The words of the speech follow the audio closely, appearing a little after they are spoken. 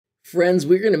Friends,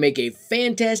 we're going to make a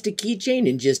fantastic keychain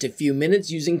in just a few minutes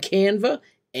using Canva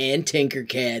and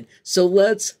Tinkercad. So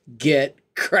let's get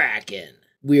cracking.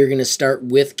 We are going to start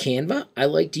with Canva. I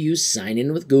like to use Sign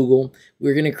In with Google.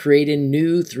 We're going to create a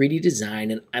new 3D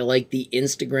design, and I like the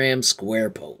Instagram square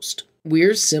post.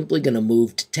 We're simply going to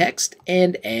move to text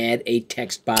and add a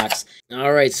text box.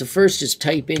 All right, so first just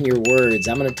type in your words.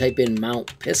 I'm going to type in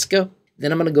Mount Pisgah.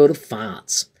 Then I'm going to go to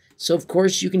fonts. So of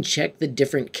course you can check the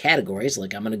different categories,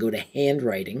 like I'm going to go to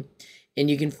handwriting, and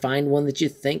you can find one that you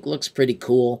think looks pretty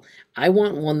cool. I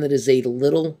want one that is a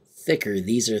little thicker.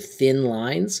 These are thin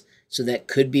lines, so that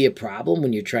could be a problem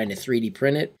when you're trying to 3D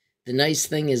print it. The nice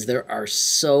thing is there are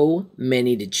so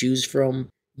many to choose from.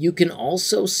 You can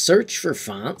also search for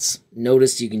fonts.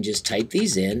 Notice you can just type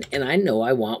these in, and I know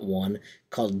I want one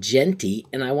called Genty,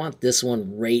 and I want this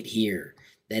one right here.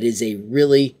 That is a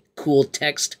really cool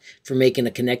text for making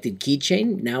a connected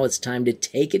keychain. Now it's time to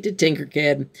take it to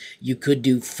Tinkercad. You could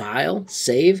do File,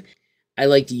 Save. I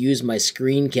like to use my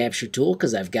screen capture tool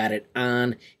because I've got it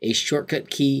on a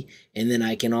shortcut key, and then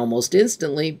I can almost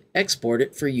instantly export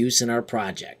it for use in our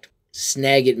project.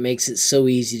 Snagit makes it so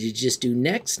easy to just do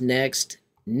next, next,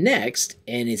 next,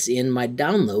 and it's in my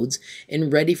downloads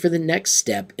and ready for the next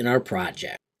step in our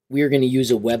project. We are going to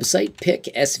use a website, Pick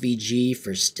SVG,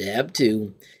 for step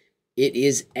 2. It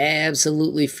is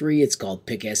absolutely free. It's called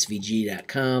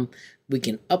picksvg.com. We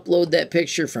can upload that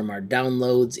picture from our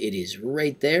downloads. It is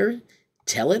right there.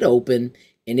 Tell it open,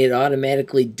 and it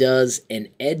automatically does an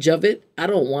edge of it. I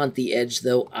don't want the edge,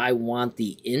 though. I want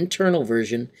the internal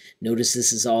version. Notice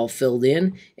this is all filled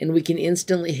in, and we can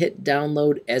instantly hit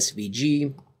download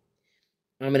SVG.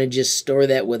 I'm going to just store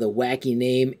that with a wacky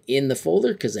name in the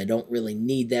folder because I don't really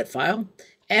need that file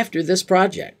after this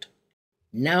project.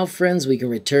 Now, friends, we can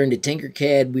return to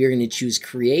Tinkercad. We are going to choose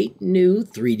Create New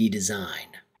 3D Design.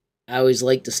 I always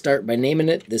like to start by naming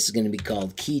it. This is going to be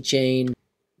called Keychain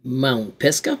Mount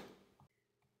Pisgah.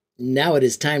 Now it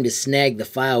is time to snag the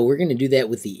file. We're going to do that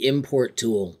with the Import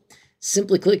tool.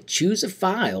 Simply click Choose a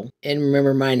File. And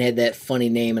remember, mine had that funny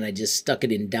name, and I just stuck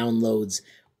it in Downloads.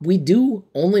 We do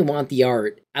only want the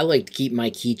art. I like to keep my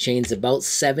keychains about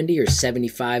 70 or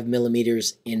 75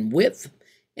 millimeters in width,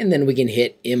 and then we can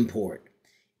hit Import.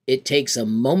 It takes a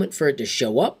moment for it to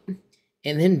show up,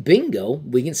 and then bingo,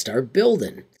 we can start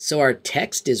building. So our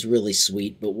text is really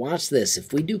sweet, but watch this.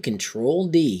 If we do Control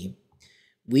D,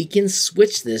 we can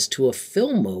switch this to a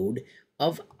fill mode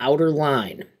of outer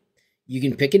line. You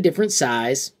can pick a different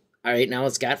size. All right, now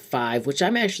it's got 5, which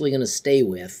I'm actually going to stay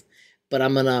with, but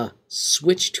I'm going to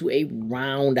switch to a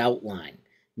round outline.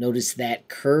 Notice that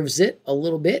curves it a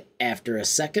little bit after a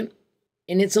second,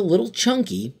 and it's a little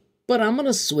chunky, but I'm going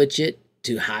to switch it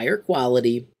to higher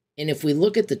quality. And if we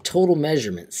look at the total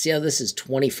measurement, see how this is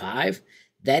 25?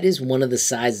 That is one of the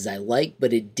sizes I like,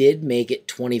 but it did make it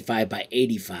 25 by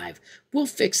 85. We'll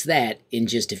fix that in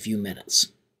just a few minutes.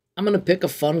 I'm going to pick a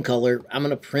fun color. I'm going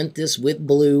to print this with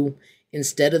blue.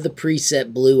 Instead of the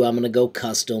preset blue, I'm going to go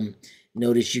custom.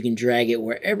 Notice you can drag it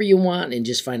wherever you want and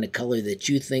just find a color that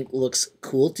you think looks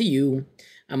cool to you.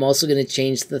 I'm also going to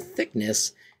change the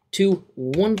thickness to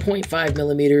 1.5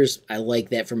 millimeters. I like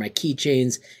that for my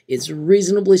keychains. It's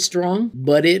reasonably strong,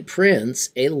 but it prints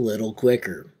a little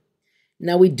quicker.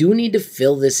 Now we do need to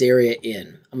fill this area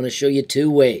in. I'm going to show you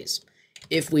 2 ways.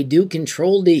 If we do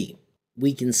Control D,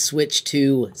 we can switch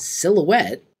to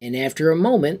silhouette, and after a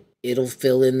moment, it'll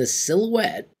fill in the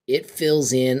silhouette. It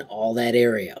fills in all that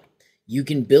area. You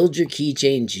can build your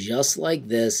keychain just like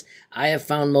this. I have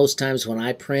found most times when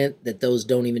I print that those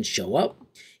don't even show up.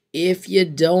 If you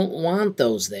don't want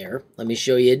those there, let me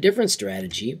show you a different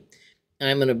strategy.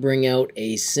 I'm going to bring out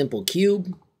a simple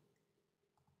cube.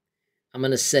 I'm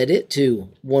going to set it to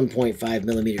 1.5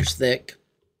 millimeters thick.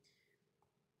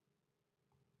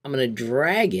 I'm going to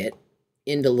drag it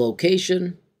into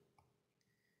location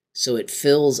so it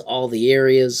fills all the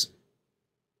areas.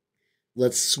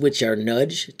 Let's switch our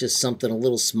nudge to something a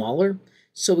little smaller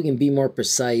so we can be more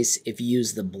precise. If you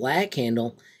use the black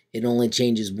handle, it only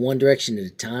changes one direction at a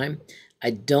time.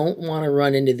 I don't want to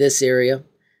run into this area,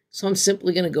 so I'm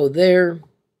simply going to go there,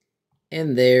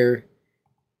 and then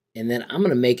I'm going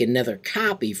to make another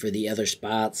copy for the other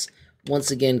spots.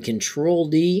 Once again, Control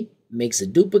D makes a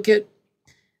duplicate.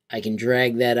 I can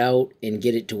drag that out and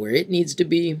get it to where it needs to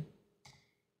be.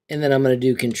 And then I'm going to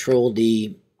do Control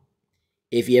D.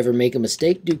 If you ever make a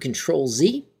mistake, do Control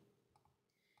Z.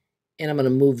 And I'm going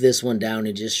to move this one down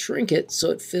and just shrink it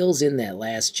so it fills in that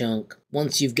last chunk.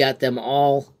 Once you've got them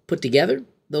all put together,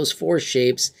 those 4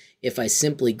 shapes, if I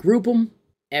simply group them,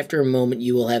 after a moment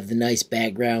you will have the nice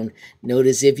background.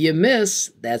 Notice if you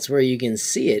miss, that's where you can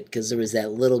see it because there was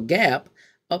that little gap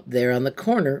up there on the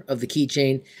corner of the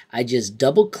keychain. I just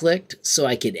double clicked so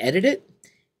I could edit it,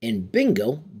 and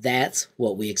bingo, that's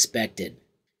what we expected.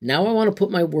 Now I want to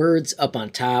put my words up on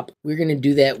top. We're going to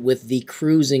do that with the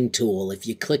cruising tool. If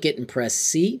you click it and press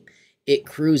C, it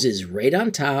cruises right on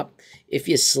top. If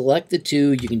you select the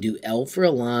two, you can do L for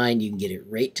a line. You can get it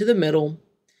right to the middle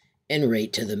and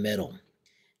right to the middle.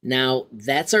 Now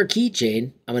that's our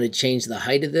keychain. I'm going to change the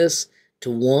height of this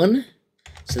to 1.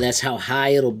 So that's how high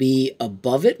it'll be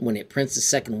above it when it prints the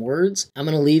second words. I'm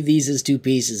going to leave these as 2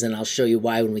 pieces, and I'll show you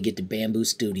why when we get to Bambu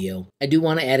Studio. I do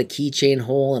want to add a keychain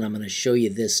hole, and I'm going to show you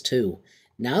this too.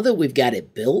 Now that we've got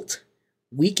it built,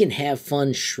 we can have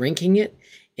fun shrinking it,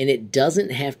 and it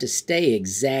doesn't have to stay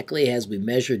exactly as we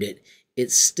measured it.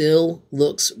 It still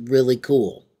looks really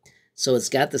cool. So it's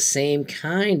got the same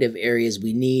kind of areas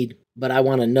we need, but I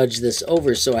want to nudge this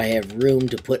over so I have room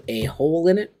to put a hole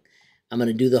in it. I'm going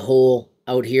to do the hole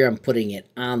out here. I'm putting it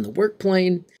on the work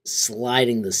plane,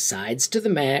 sliding the sides to the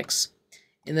max,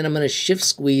 and then I'm going to shift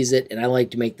squeeze it, and I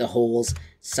like to make the holes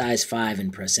size 5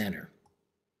 and press enter.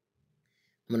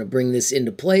 I'm going to bring this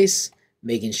into place,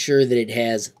 making sure that it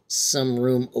has some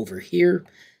room over here,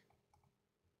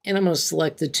 and I'm going to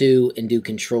select the 2 and do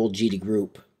Control G to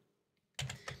group.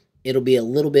 It'll be a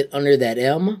little bit under that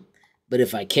M, but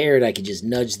if I cared, I could just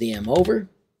nudge the M over,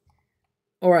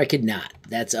 or I could not.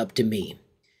 That's up to me.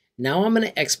 Now I'm going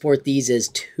to export these as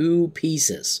 2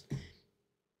 pieces.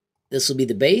 This will be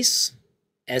the base,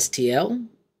 STL.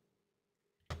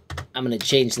 I'm going to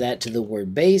change that to the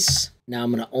word base. Now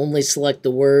I'm going to only select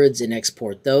the words and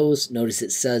export those. Notice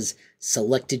it says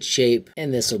selected shape,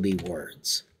 and this will be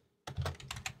words.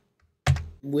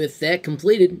 With that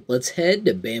completed, let's head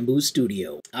to Bambu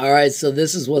Studio. Alright, so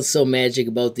this is what's so magic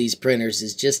about these printers,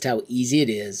 is just how easy it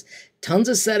is. Tons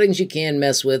of settings you can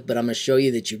mess with, but I'm going to show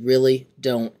you that you really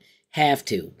don't have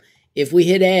to. If we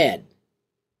hit add,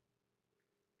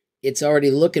 it's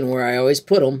already looking where I always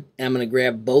put them, and I'm going to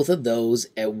grab both of those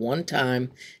at one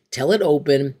time, tell it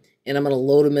open, and I'm going to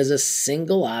load them as a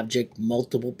single object,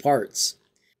 multiple parts.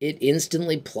 It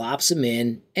instantly plops them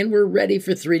in, and we're ready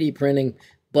for 3D printing,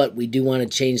 but we do want to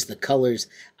change the colors.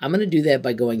 I'm going to do that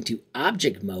by going to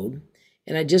object mode,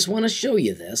 and I just want to show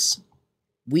you this.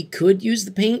 We could use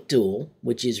the paint tool,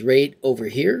 which is right over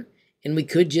here, and we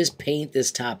could just paint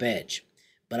this top edge.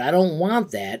 But I don't want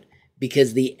that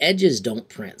because the edges don't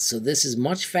print. So this is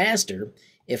much faster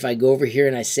if I go over here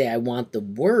and I say I want the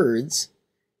words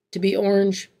to be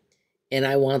orange and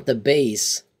I want the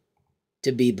base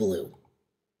to be blue.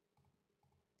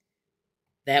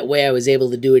 That way I was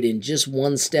able to do it in just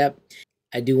one step.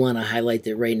 I do want to highlight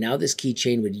that right now this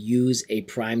keychain would use a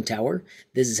prime tower.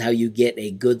 This is how you get a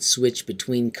good switch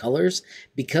between colors.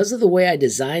 Because of the way I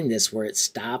designed this where it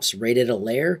stops right at a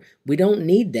layer, we don't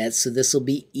need that, so this will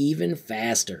be even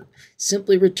faster.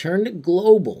 Simply return to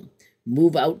global,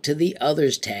 move out to the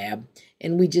others tab,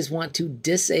 and we just want to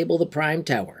disable the prime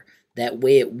tower. That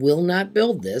way it will not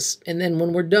build this, and then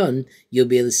when we're done, you'll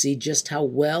be able to see just how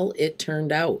well it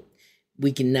turned out.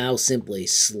 We can now simply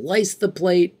slice the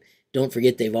plate. Don't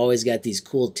forget they've always got these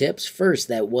cool tips. First,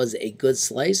 that was a good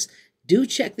slice. Do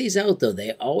check these out though.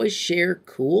 They always share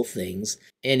cool things.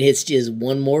 And it's just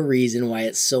one more reason why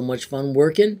it's so much fun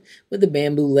working with the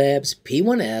Bambu Labs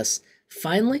P1S.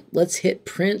 Finally, let's hit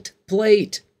print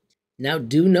plate. Now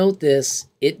do note this,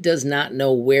 it does not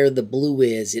know where the blue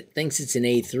is. It thinks it's in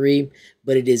A3,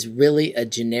 but it is really a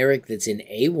generic that's in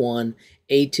A1.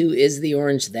 A2 is the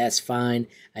orange, that's fine.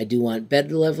 I do want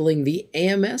better leveling the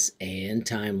AMS and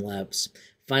time lapse.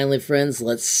 Finally, friends,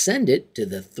 let's send it to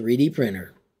the 3D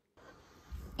printer.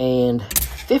 And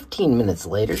 15 minutes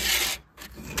later,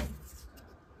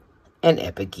 an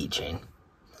epic keychain.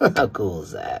 How cool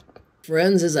is that?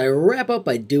 Friends, as I wrap up,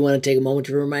 I do want to take a moment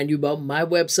to remind you about my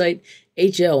website,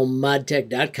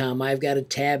 HLModTech.com. I've got a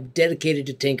tab dedicated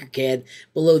to Tinkercad.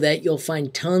 Below that, you'll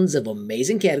find tons of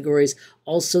amazing categories,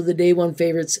 also the day one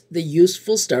favorites, the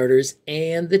useful starters,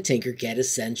 and the Tinkercad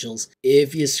essentials.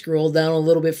 If you scroll down a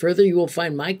little bit further, you will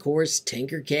find my course,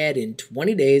 Tinkercad in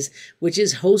 20 Days, which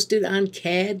is hosted on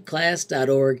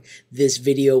cadclass.org. This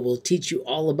video will teach you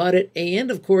all about it, and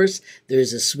of course,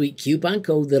 there's a sweet coupon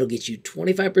code that'll get you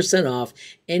 25% off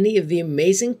any of the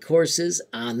amazing courses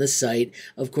on the site.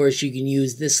 Of course, you can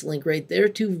use this link right there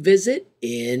to visit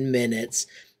in minutes.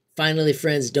 Finally,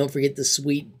 friends, don't forget the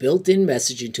sweet built-in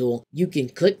messaging tool. You can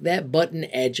click that button,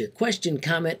 add your question,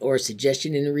 comment, or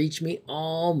suggestion, and reach me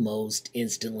almost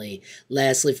instantly.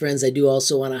 Lastly, friends, I do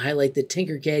also want to highlight the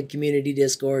Tinkercad Community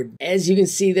Discord. As you can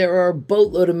see, there are a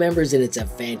boatload of members, and it's a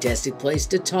fantastic place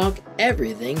to talk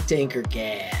everything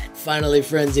Tinkercad. Finally,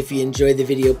 friends, if you enjoyed the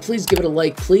video, please give it a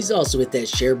like. Please also hit that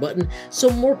share button so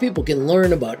more people can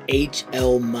learn about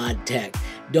HLModTech.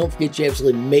 Don't forget, you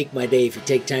absolutely make my day if you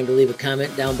take time to leave a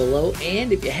comment down below.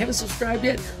 And if you haven't subscribed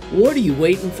yet, what are you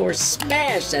waiting for?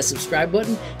 Smash that subscribe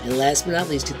button. And last but not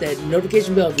least, hit that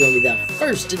notification bell if you want to be the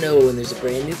first to know when there's a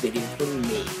brand new video from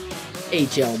me,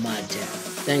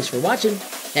 HLModTech. Thanks for watching.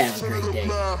 Have a great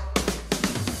day.